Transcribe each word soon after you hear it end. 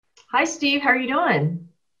Hi, Steve. How are you doing?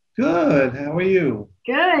 Good. How are you?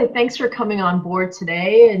 Good. Thanks for coming on board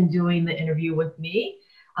today and doing the interview with me.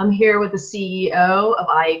 I'm here with the CEO of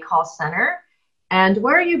IE Call Center. And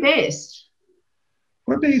where are you based?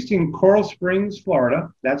 We're based in Coral Springs,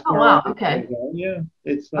 Florida. That's Oh, where our wow. headquarters Okay. are. Yeah,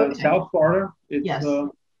 it's Okay. South Florida. It's Yes,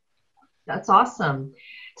 that's awesome.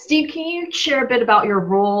 Steve, can you share a bit about your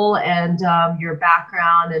role and your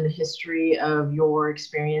background and the history of your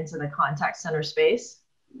experience in the contact center space?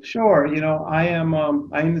 sure. I am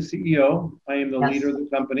the CEO. I am the leader Yes. of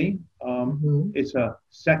the company. Hmm. It's a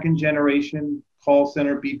second generation call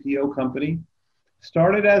center BPO company.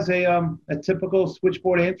 Started as a typical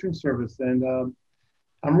switchboard answering service, and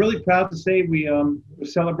I'm really proud to say we're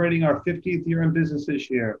celebrating our 50th year in business this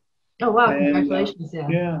year. Oh, wow. And Congratulations. Yeah.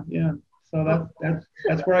 yeah, yeah. So Well,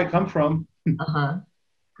 that's where I come from. uh-huh.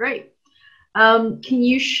 Great. Can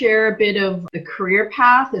you share a bit of the career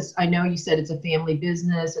path? As I know you said it's a family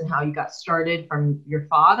business and how you got started from your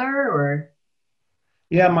father, or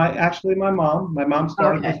Yeah, my mom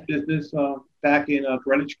started this okay, business back in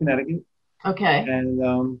Greenwich, Connecticut, okay,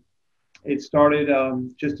 and it started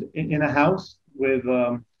just in a house with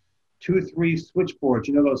two or three switchboards.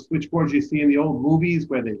 You know those switchboards you see in the old movies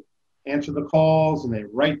where they answer the calls and they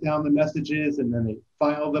write down the messages and then they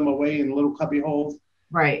file them away in little cubby holes.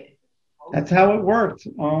 right, That's how it worked,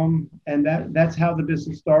 and that's how the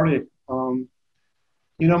business started.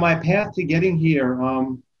 My path to getting here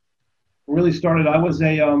really started. I was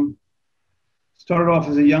a started off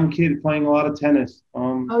as a young kid playing a lot of tennis.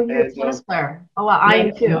 oh, you're a And tennis player. Oh, well, I yeah,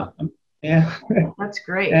 am too. yeah, That's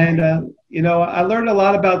great. and I learned a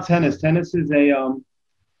lot about tennis. Tennis is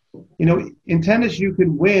in tennis you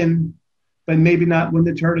can win, but maybe not win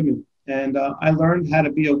the tournament. And I learned how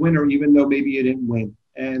to be a winner, even though maybe you didn't win.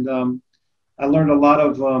 And I learned a lot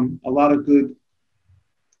of good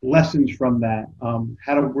lessons from that.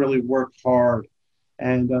 How to really work hard,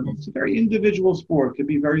 and it's a very individual sport. It could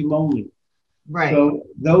be very lonely. Right. So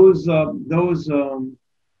those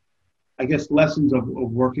I guess lessons of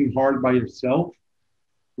working hard by yourself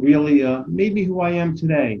really made me who I am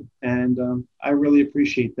today, and I really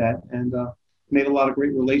appreciate that, and made a lot of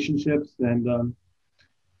great relationships, and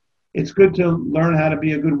it's good to learn how to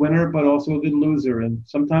be a good winner, but also a good loser, and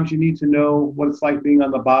sometimes you need to know what it's like being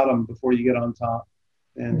on the bottom before you get on top,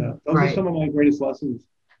 and those are Right. some of my greatest lessons.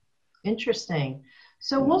 Interesting.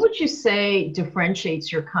 So, what Yes. would you say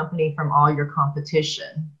differentiates your company from all your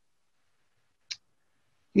competition?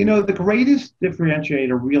 The greatest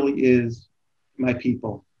differentiator really is my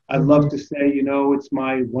people. I love Hmm. to say, it's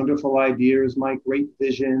my wonderful ideas, my great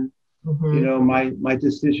vision, Hmm. my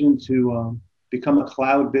decision to become a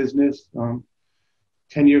cloud business.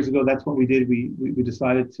 10 years ago, that's what we did. We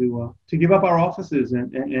decided to give up our offices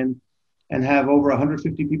and have over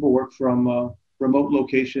 150 people work from remote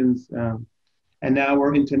locations. And now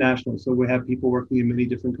we're international, so we have people working in many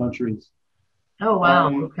different countries. Oh, wow.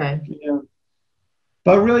 Um, Okay. yeah.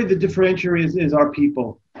 But really, the differentiator is our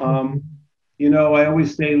people. Hmm. I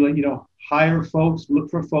always say, like, hire folks, look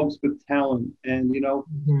for folks with talent. And,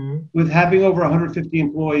 Hmm. with having over 150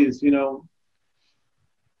 employees,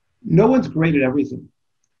 no one's great at everything.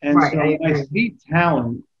 And Right. so I when I agree. see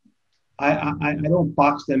talent, I don't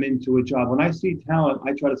box them into a job. When I see talent,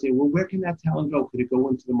 I try to say, well, where can that talent go? Could it go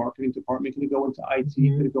into the marketing department? Could it go into IT?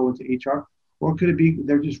 Could Hmm. it go into HR? Or could it be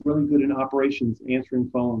they're just really good in operations, answering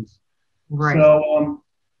phones? Right. So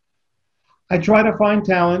I try to find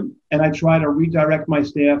talent and I try to redirect my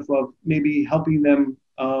staff of maybe helping them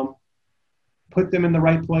put them in the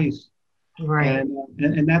right place. Right.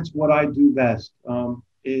 And that's what I do best.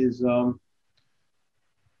 Is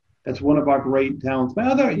That's one of our great talents. My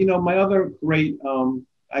other great,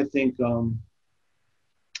 I think,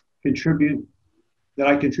 contribute that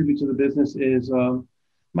I contribute to the business is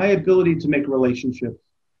my ability to make relationships.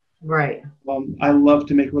 Right. I love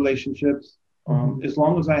to make relationships. Hmm. As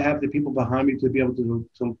long as I have the people behind me to be able to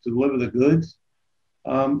deliver the goods,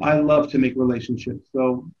 I love to make relationships.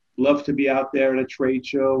 So love to be out there at a trade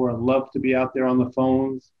show, or love to be out there on the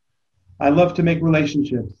phones. I love to make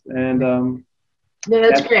relationships, and No,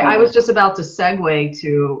 that's that's great. I how. was just about to segue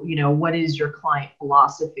to, what is your client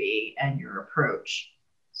philosophy and your approach?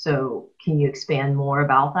 So, can you expand more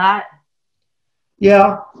about that?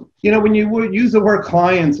 Yeah, when you would use the word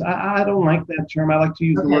clients, I don't like that term. I like to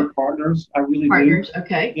use the Okay. word partners. I really do. Partners.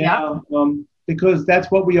 Okay. Yeah. Yeah, because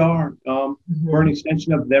that's what we are. We're an Hmm.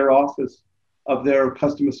 extension of their office, of their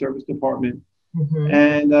customer service department, Hmm.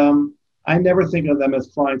 and I never think of them as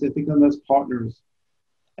clients. I think of them as partners.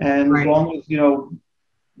 And as Right. long as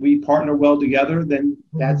we partner well together, then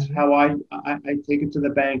that's Hmm. how I take it to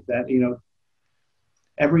the bank. That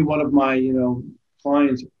every one of my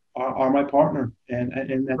clients are my partner, and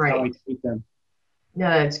that's how I Right. treat them. No,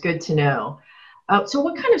 it's good to know. So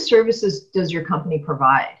what kind of services does your company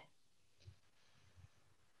provide?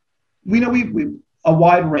 We know we a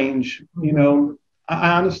wide range. Hmm.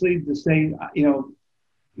 I honestly to say,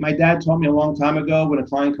 my dad taught me a long time ago when a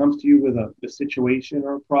client comes to you with a situation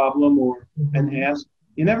or a problem or an Hmm. ask,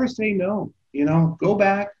 you never say no. Go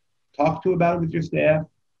back, talk to about it with your staff,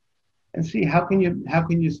 and see how can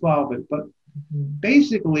you solve it. But Hmm.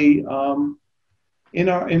 basically, in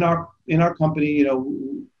our company,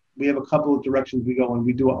 we have a couple of directions we go in.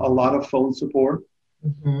 We do a lot of phone support,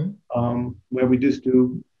 Hmm. where we just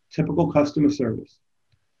do typical customer service.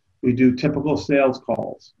 We do typical sales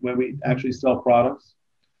calls where we Hmm. actually sell products.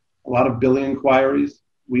 A lot of billing inquiries.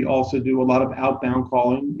 We also do a lot of outbound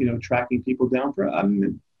calling, tracking people down for a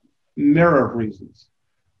myriad of reasons.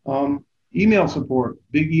 Um, Email support,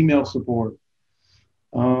 big email support,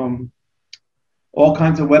 um, all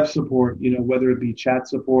kinds of web support, whether it be chat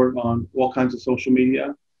support on all kinds of social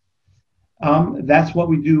media. That's what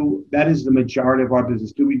we do. That is the majority of our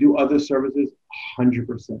business. Do we do other services?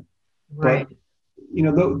 100%. But, Right.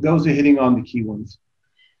 those are hitting on the key ones.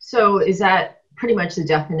 So is that pretty much the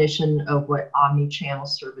definition of what omni-channel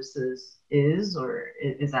services is, or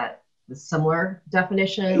is that the similar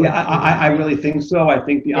definition? Yeah, Like I really think so. I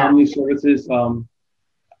think the yeah, Omni services, I'm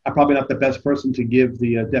probably not the best person to give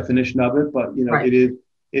the definition of it, but right. it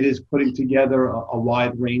is putting together a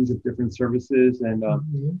wide range of different services and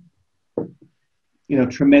Hmm.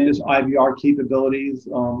 tremendous IVR capabilities.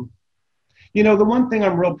 The one thing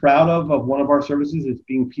I'm real proud of one of our services is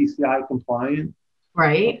being PCI compliant.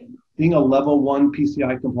 Right. Being a level one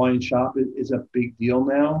PCI compliant shop is a big deal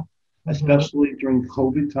now, Hmm. especially during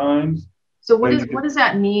COVID times So where you what could. does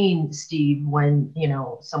that mean, Steve, when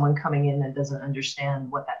someone coming in that doesn't understand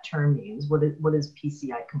what that term means? What is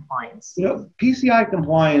PCI compliance? PCI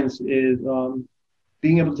compliance is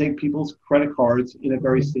being able to take people's credit cards in a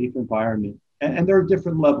very Hmm. safe environment. And there are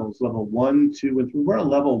different levels, level 1, 2, and 3. We're a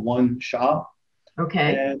level one shop,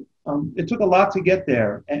 Okay. and it took a lot to get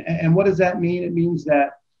there. And what does that mean? It means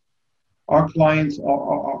that our clients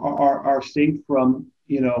are safe from,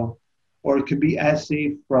 or it could be as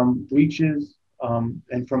safe from breaches,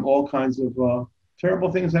 and from all kinds of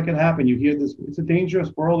terrible things that can happen. You hear this, it's a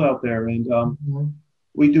dangerous world out there. And Hmm.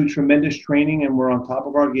 we do tremendous training and we're on top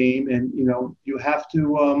of our game. And you have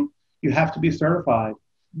to be certified,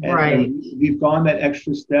 and Right. we've gone that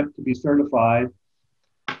extra step to be certified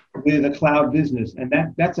with a cloud business, and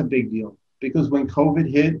that's a big deal because when COVID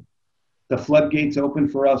hit, the floodgates opened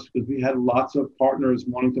for us because we had lots of partners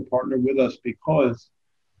wanting to partner with us because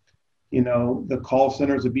the call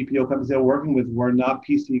centers of BPO companies they were working with were not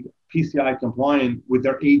PCI compliant with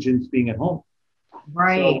their agents being at home.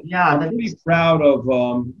 Right. So Yeah. I'm That pretty makes. proud of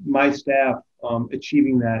my staff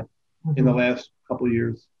achieving that in the Mhm. last couple of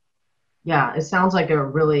years. Yeah, it sounds like a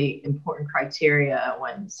really important criteria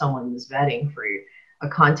when someone is vetting for a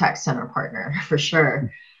contact center partner, for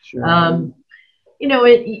sure. Sure. Um,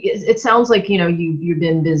 it sounds like you've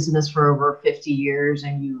been in business for over 50 years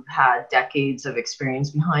and you've had decades of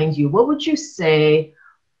experience behind you. What would you say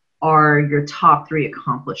are your top three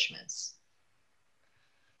accomplishments?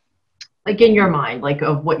 Like in your mind, like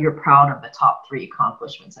of what you're proud of, the top three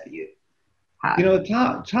accomplishments that you had. The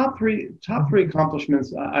top three Mhm.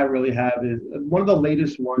 accomplishments I really have is one of the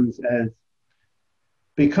latest ones as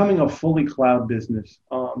becoming a fully cloud business.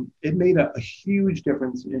 It made a huge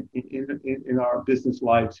difference in our business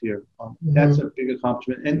lives here. That's Mhm. a big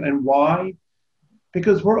accomplishment. And why?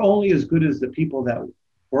 Because we're only as good as the people that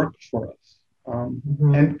work for us.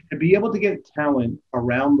 Mhm. And to be able to get talent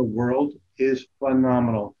around the world is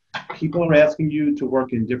phenomenal. People are asking you to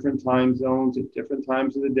work in different time zones at different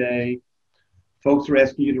times of the day. Folks are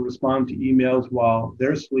asking you to respond to emails while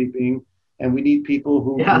they're sleeping. And we need people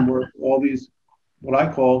who can Yeah. work all these, what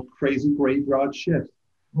I call crazy graveyard shifts.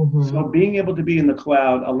 So Mhm. being able to be in the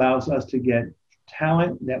cloud allows us to get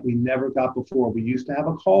talent that we never got before. We used to have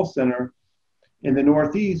a call center in the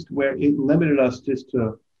Northeast where it limited us just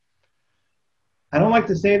to, I don't like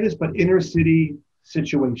to say this, but inner city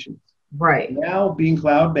situations. Right. Now being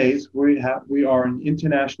cloud-based, we are an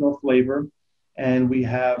international flavor, and we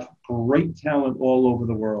have great talent all over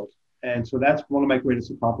the world. And so that's one of my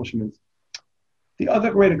greatest accomplishments. The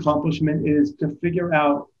other great accomplishment is to figure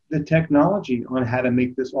out the technology on how to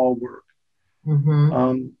make this all work.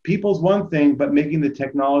 Mhm. People's one thing, but making the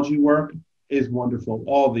technology work is wonderful.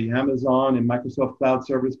 All the Amazon and Microsoft Cloud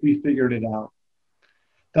Service, we figured it out.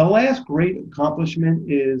 The last great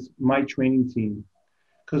accomplishment is my training team.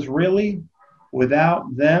 Because really,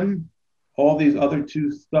 without them, all these other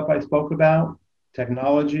two stuff I spoke about,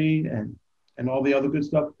 technology and and all the other good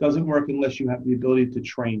stuff doesn't work unless you have the ability to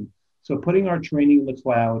train. So putting our training in the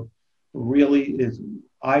cloud really is,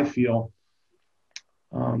 I feel,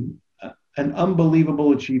 an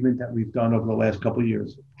unbelievable achievement that we've done over the last couple of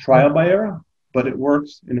years. Trial by error, but it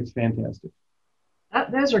works and it's fantastic.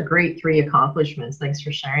 Those are great three accomplishments. Thanks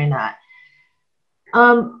for sharing that.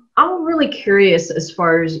 I'm really curious as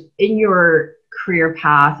far as in your career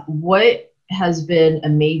path, what has been a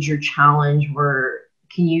major challenge where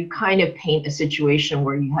can you kind of paint a situation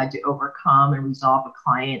where you had to overcome and resolve a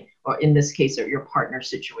client, or in this case, or your partner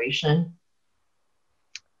situation?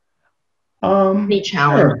 Any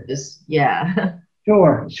challenges? Sure. Yeah.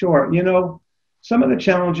 Sure. Some of the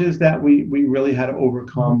challenges that we really had to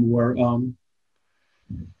overcome were,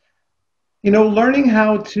 learning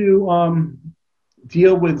how to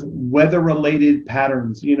deal with weather-related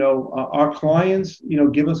patterns. Our clients,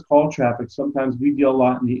 give us call traffic. Sometimes we deal a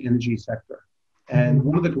lot in the energy sector. And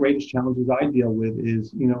one of the greatest challenges I deal with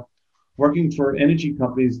is, working for energy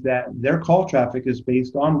companies that their call traffic is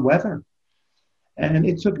based on weather. And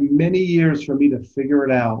it took many years for me to figure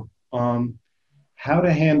it out, how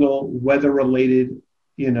to handle weather-related,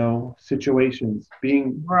 situations,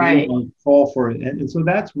 being on call for it. And so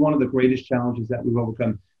that's one of the greatest challenges that we've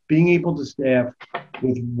overcome, being able to staff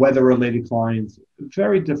with weather-related clients.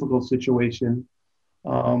 Very difficult situation.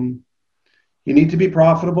 You need to be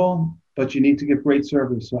profitable, but you need to give great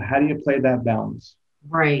service. So how do you play that balance?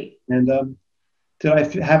 Right. And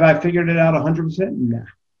have I figured it out 100%? Nah.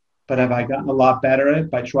 But have I gotten a lot better at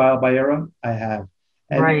it by trial by error? I have.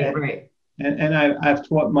 Right. And I've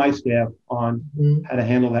taught my staff on how to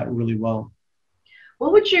handle that really well.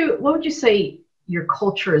 What would you say your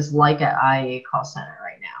culture is like at IAA Call Center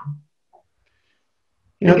right now?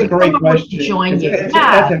 It's a great question.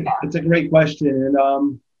 It's a great question.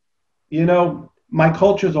 And, my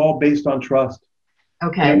culture is all based on trust.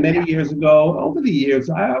 Okay. Many years ago, over the years,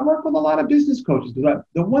 I work with a lot of business coaches. The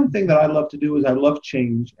one thing that I love to do is I love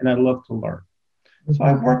change and I love to learn. So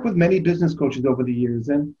I've worked with many business coaches over the years.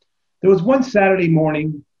 And there was one Saturday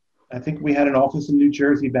morning, I think we had an office in New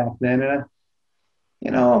Jersey back then. And,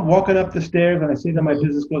 I'm walking up the stairs and I say to my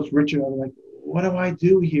business coach, Richard, I'm like, what do I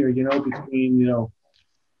do here, between,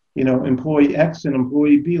 employee X and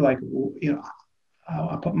employee B? Like,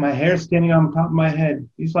 I put my hair standing on top of my head.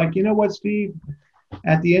 He's like, you know what, Steve?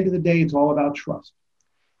 At the end of the day, it's all about trust.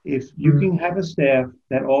 If you can have a staff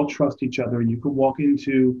that all trust each other and you can walk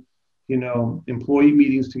into, employee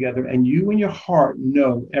meetings together and you in your heart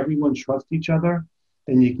know everyone trusts each other,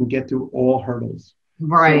 then you can get through all hurdles.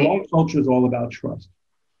 Right. So our culture is all about trust.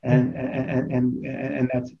 And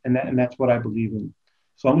that's what I believe in.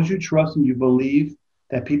 As long as you trust and you believe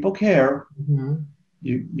that people care,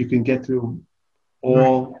 you can get through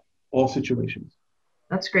all situations.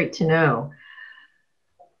 That's great to know.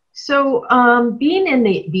 So being in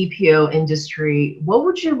the BPO industry, what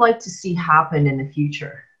would you like to see happen in the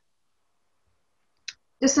future?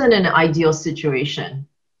 Just in an ideal situation.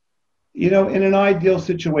 In an ideal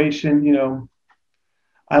situation,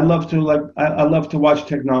 I love to watch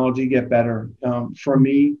technology get better. For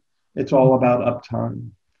me, it's all about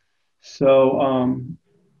uptime. So,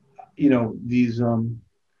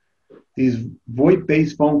 these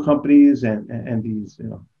VoIP-based phone companies and these,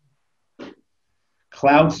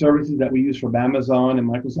 cloud services that we use from Amazon and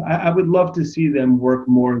Microsoft, I would love to see them work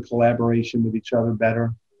more in collaboration with each other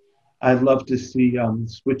better. I'd love to see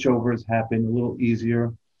switchovers happen a little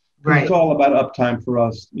easier. Right. It's all about uptime for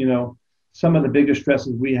us. Some of the biggest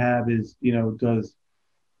stresses we have is,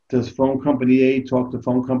 does phone company A talk to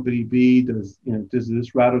phone company B? Does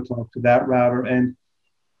this router talk to that router? And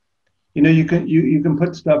you can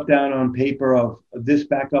put stuff down on paper of this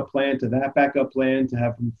backup plan to that backup plan to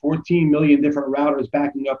have 14 million different routers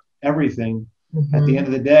backing up everything. At the end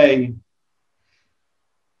of the day,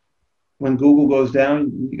 when Google goes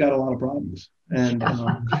down, you got a lot of problems. And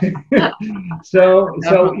so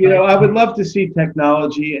I would love to see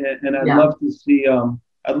technology, and I'd love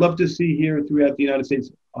to see here throughout the United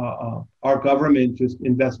States, our government just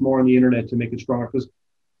invest more in the internet to make it stronger, because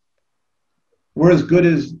we're as good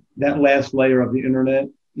as that last layer of the internet,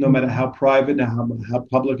 no matter how private and how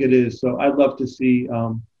public it is. So I'd love to see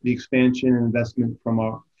the expansion and investment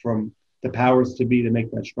from the powers to be to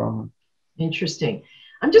make that stronger. Interesting.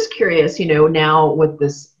 I'm just curious, now with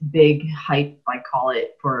this big hype, I call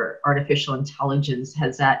it, for artificial intelligence,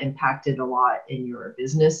 has that impacted a lot in your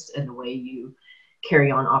business and the way you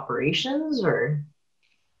carry on operations, or?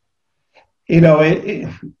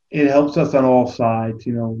 It helps us on all sides,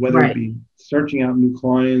 whether it be searching out new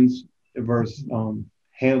clients versus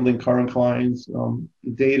handling current clients.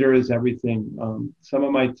 Data is everything. Some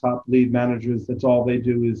of my top lead managers, that's all they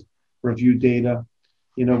do is review data,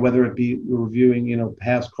 whether it be reviewing,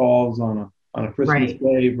 past calls on a Christmas Right.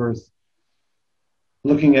 day versus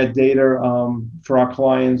looking at data for our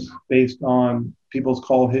clients based on people's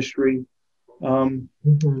call history. Um,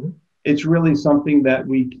 Mm-hmm. it's really something that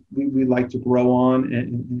we like to grow on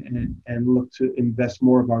and look to invest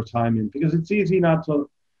more of our time in, because it's easy not to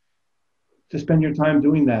spend your time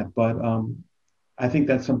doing that. But I think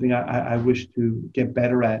that's something I wish to get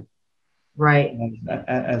better at Right.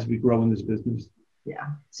 as we grow in this business. Yeah.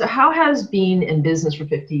 So how has being in business for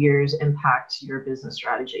 50 years impact your business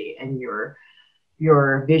strategy and your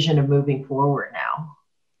vision of moving forward now?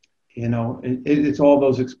 It's all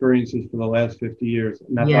those experiences for the last 50 years.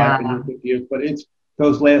 Not that I've been Yeah. here 50 years, but it's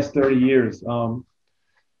those last 30 years.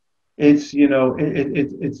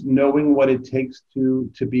 It's knowing what it takes to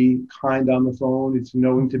be kind on the phone. It's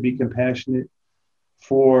knowing to be compassionate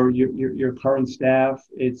for your current staff.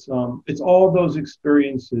 It's all those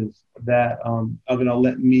experiences that are going to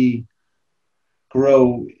let me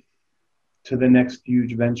grow to the next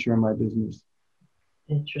huge venture in my business.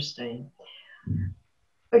 Interesting.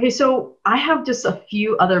 Okay, so I have just a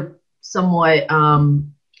few other somewhat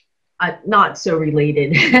not so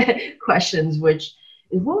related questions, which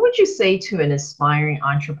is, what would you say to an aspiring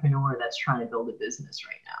entrepreneur that's trying to build a business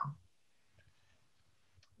right now?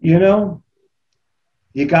 You know,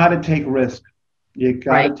 you got to take risk. You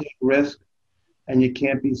got Right. to take risk, and you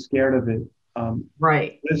can't be scared of it.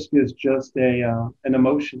 Right. Risk is just an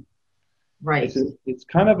emotion. Right. It's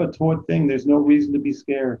kind of a taught thing. There's no reason to be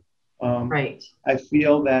scared. Right. I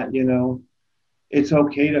feel that it's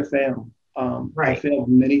okay to fail. I Right. failed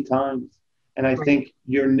many times, and I Right. think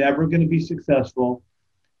you're never going to be successful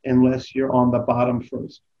unless you're on the bottom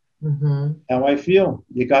first. Mm-hmm. How I feel.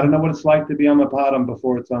 You got to know what it's like to be on the bottom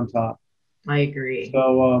before it's on top. I agree.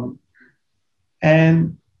 So,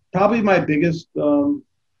 and probably my biggest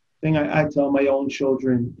thing I tell my own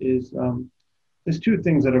children is there's two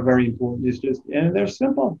things that are very important. And they're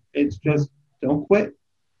simple. It's just don't quit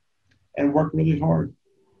and work really hard.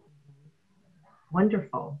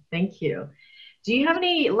 Wonderful. Thank you. Do you have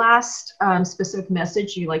any last specific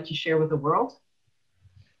message you'd like to share with the world?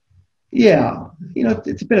 Yeah,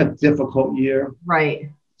 it's been a difficult year. Right.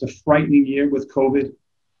 It's a frightening year with COVID.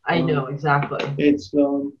 I know, exactly. It's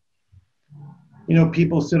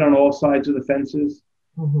people sit on all sides of the fences.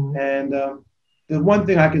 Mm-hmm. And the one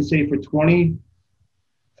thing I can say for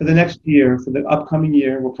the next year, for the upcoming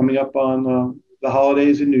year, we're coming up on the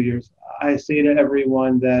holidays and New Year's. I say to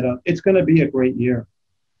everyone that it's going to be a great year.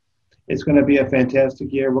 It's going to be a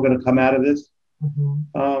fantastic year. We're going to come out of this.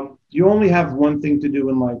 Mm-hmm. You only have one thing to do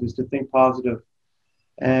in life, is to think positive,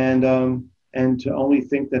 and to only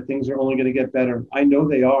think that things are only going to get better. I know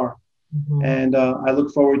they are. Mm-hmm. And I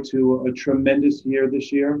look forward to a tremendous year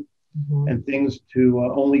this year, Mm-hmm. and things to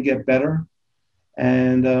only get better.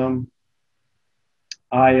 And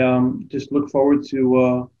I just look forward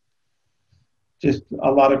to just a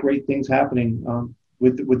lot of great things happening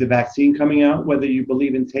with the vaccine coming out, whether you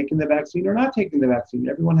believe in taking the vaccine or not taking the vaccine.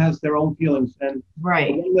 Everyone has their own feelings. And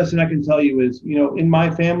Right. the one lesson I can tell you is, in my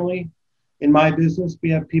family, in my business, we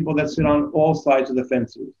have people that sit on all sides of the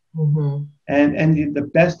fences. Mm-hmm. And the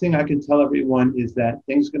best thing I can tell everyone is that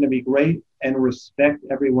things are going to be great, and respect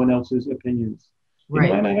everyone else's opinions. Right.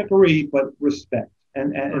 You might not agree, but respect.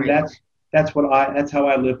 And Right. that's how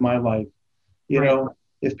I live my life. Right.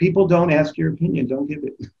 If people don't ask your opinion, don't give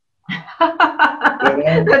it.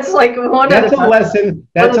 That's like That's a lesson.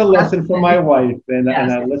 That's a lesson from my wife, and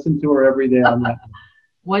Yes. I listen to her every day on that.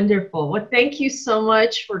 Wonderful. Well, thank you so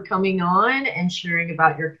much for coming on and sharing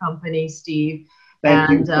about your company, Steve. Thank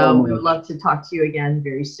you so We would much. love to talk to you again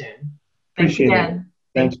very soon. Thanks Appreciate it. again.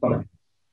 Thanks, Thank you. bye.